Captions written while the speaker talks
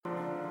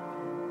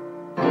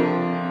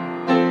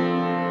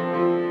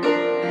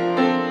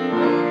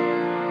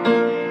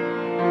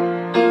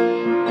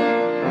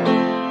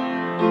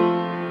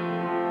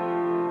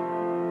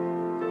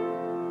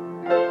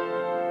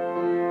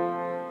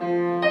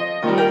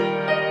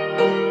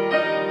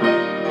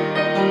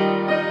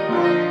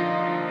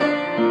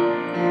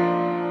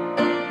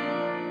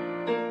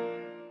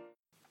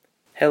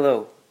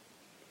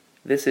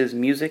This is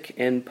Music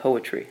and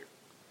Poetry.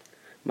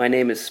 My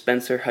name is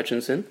Spencer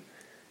Hutchinson,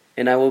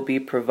 and I will be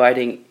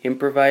providing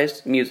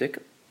improvised music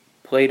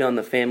played on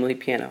the family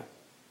piano.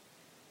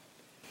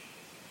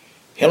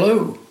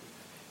 Hello,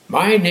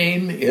 my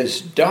name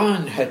is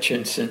Don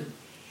Hutchinson,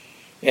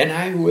 and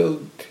I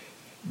will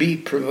be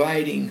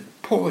providing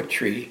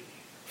poetry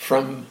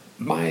from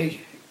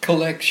my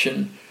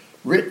collection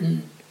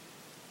written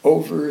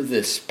over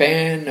the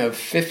span of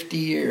 50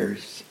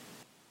 years.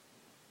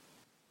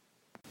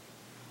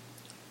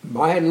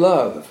 My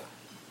love,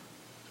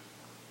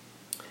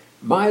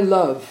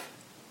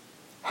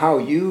 how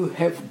you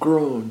have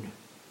grown.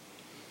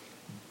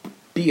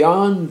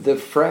 Beyond the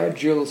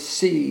fragile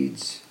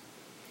seeds,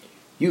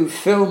 you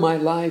fill my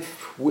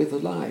life with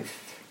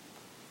life.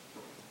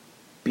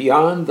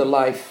 Beyond the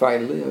life I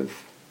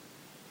live,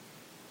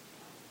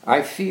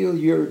 I feel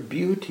your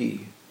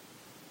beauty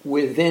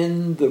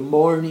within the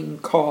morning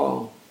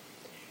call,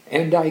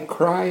 and I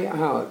cry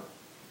out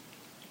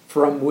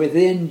from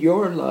within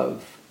your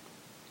love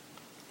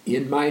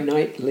in my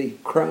nightly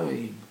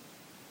crying.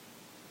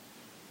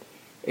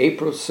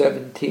 April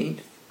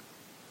 17th,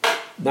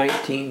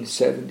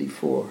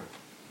 1974.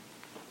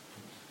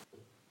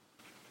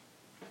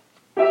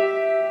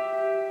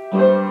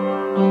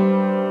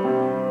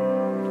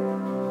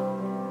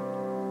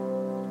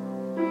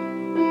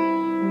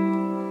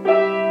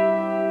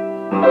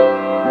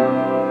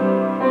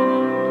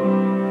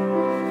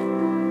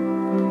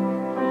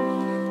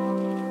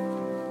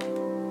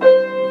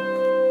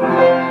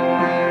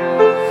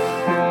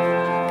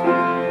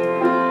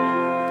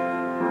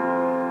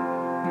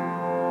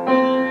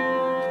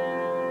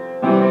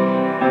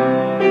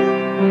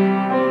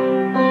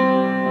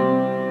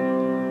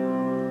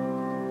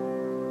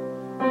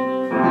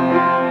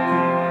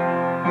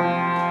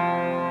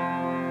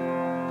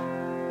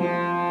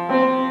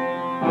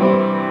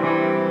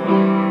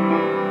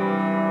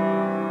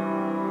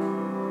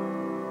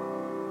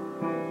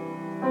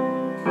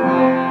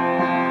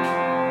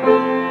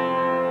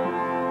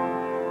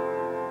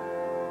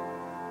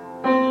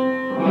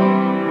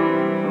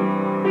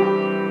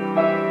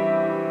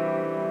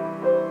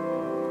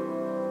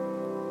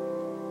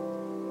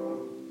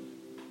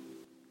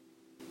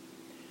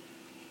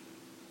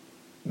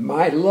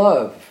 My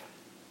love,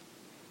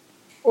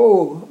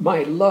 oh,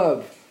 my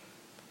love,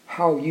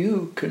 how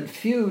you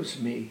confuse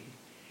me.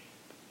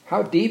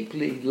 How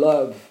deeply,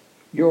 love,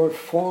 your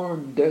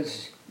form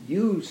does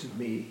use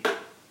me.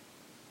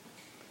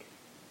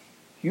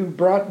 You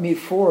brought me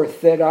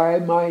forth that I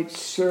might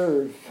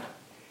serve.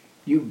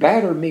 You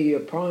batter me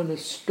upon a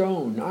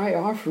stone. I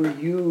offer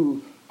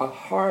you a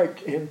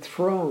heart and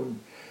throne.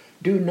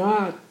 Do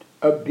not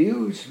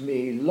abuse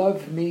me,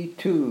 love me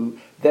too,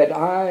 that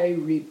I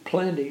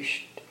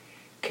replenished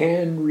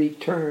can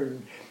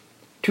return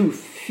to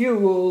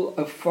fuel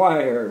a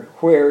fire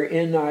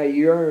wherein I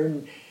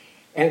yearn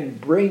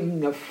and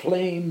bring a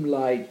flame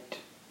light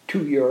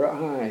to your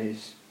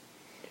eyes,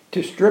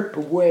 to strip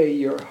away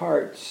your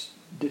heart's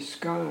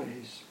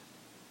disguise.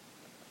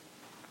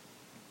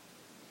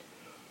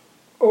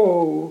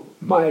 Oh,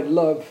 my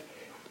love,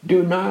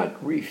 do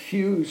not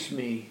refuse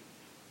me.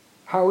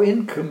 How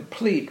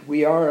incomplete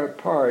we are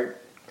apart.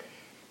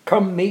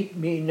 Come meet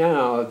me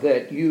now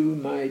that you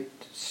might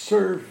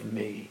serve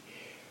me.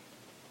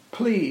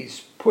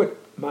 Please put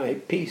my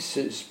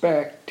pieces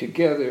back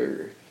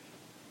together.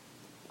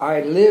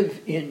 I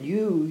live in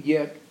you,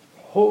 yet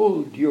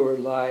hold your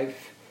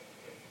life.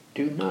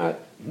 Do not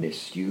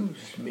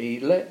misuse me.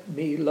 Let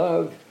me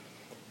love,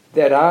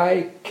 that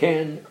I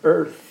can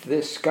earth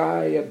the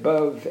sky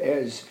above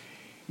as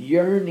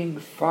yearning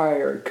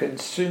fire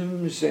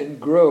consumes and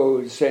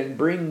grows and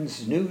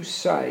brings new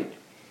sight,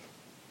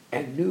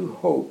 and new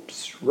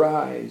hopes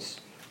rise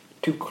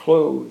to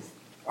clothe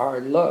our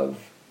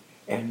love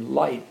and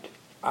light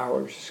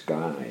our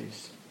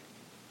skies.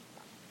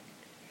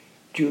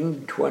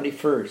 June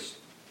 21st,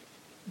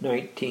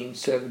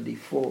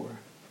 1974.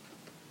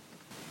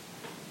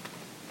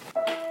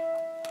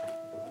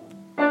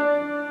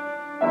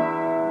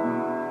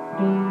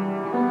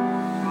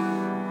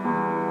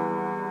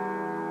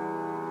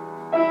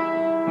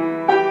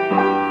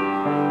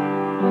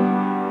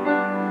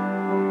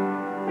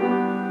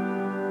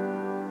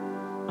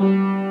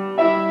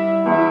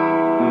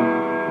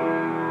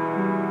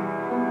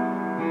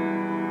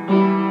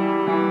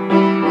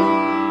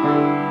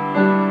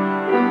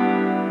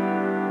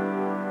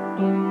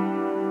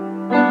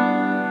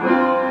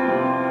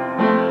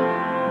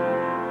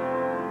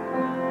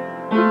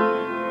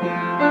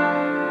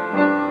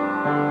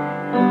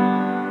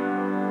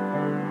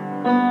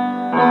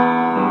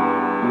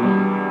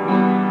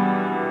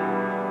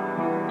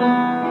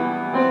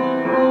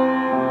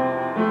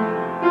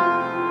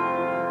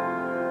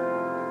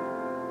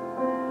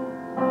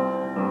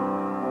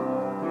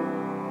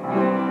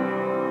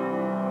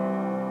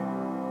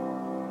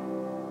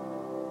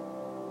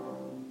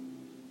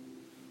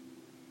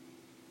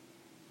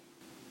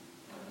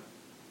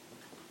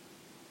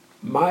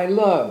 My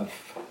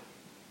love,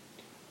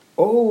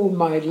 oh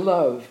my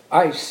love,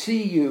 I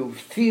see you,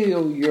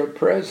 feel your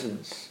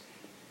presence.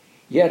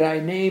 yet I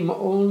name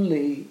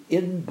only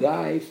in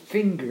thy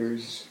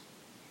fingers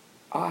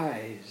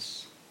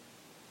eyes.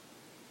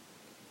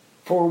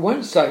 For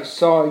once I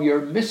saw your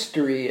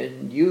mystery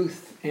in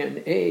youth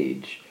and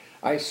age.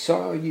 I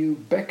saw you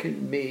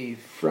beckon me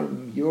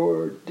from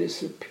your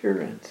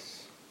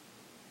disappearance.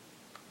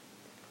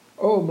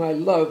 Oh, my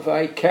love,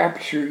 I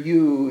capture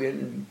you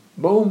in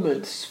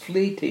moments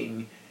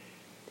fleeting,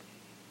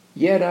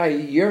 yet I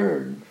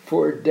yearn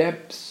for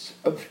depths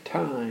of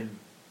time.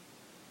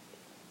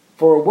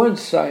 For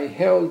once I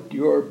held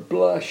your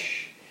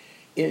blush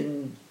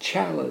in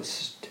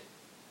chaliced.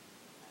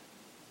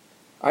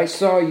 I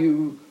saw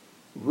you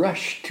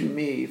rush to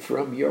me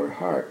from your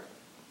heart.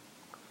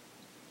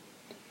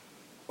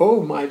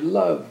 Oh, my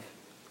love,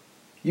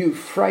 you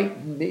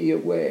frighten me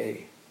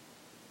away.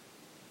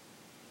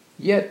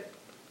 Yet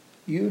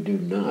you do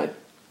not,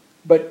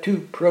 but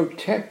to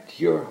protect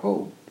your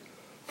hope.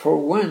 For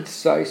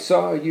once I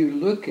saw you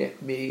look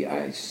at me,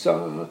 I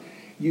saw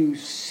you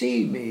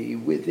see me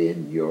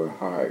within your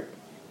heart.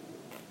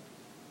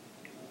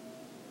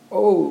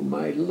 Oh,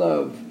 my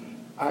love,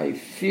 I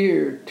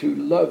fear to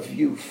love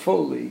you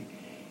fully,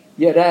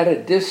 yet at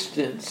a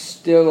distance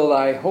still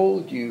I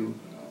hold you.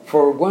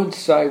 For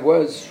once I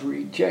was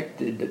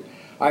rejected,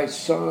 I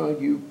saw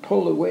you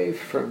pull away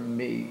from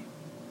me.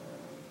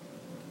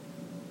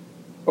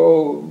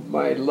 Oh,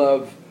 my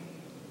love,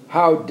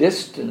 how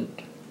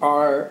distant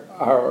are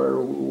our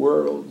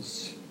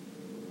worlds.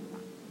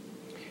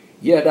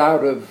 Yet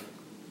out of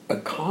a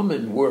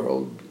common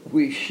world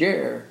we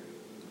share.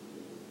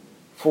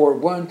 For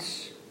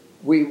once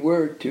we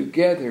were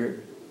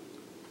together,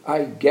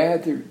 I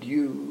gathered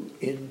you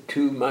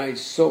into my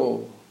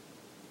soul.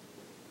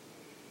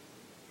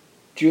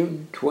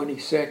 June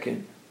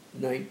 22nd,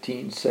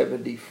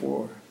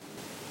 1974.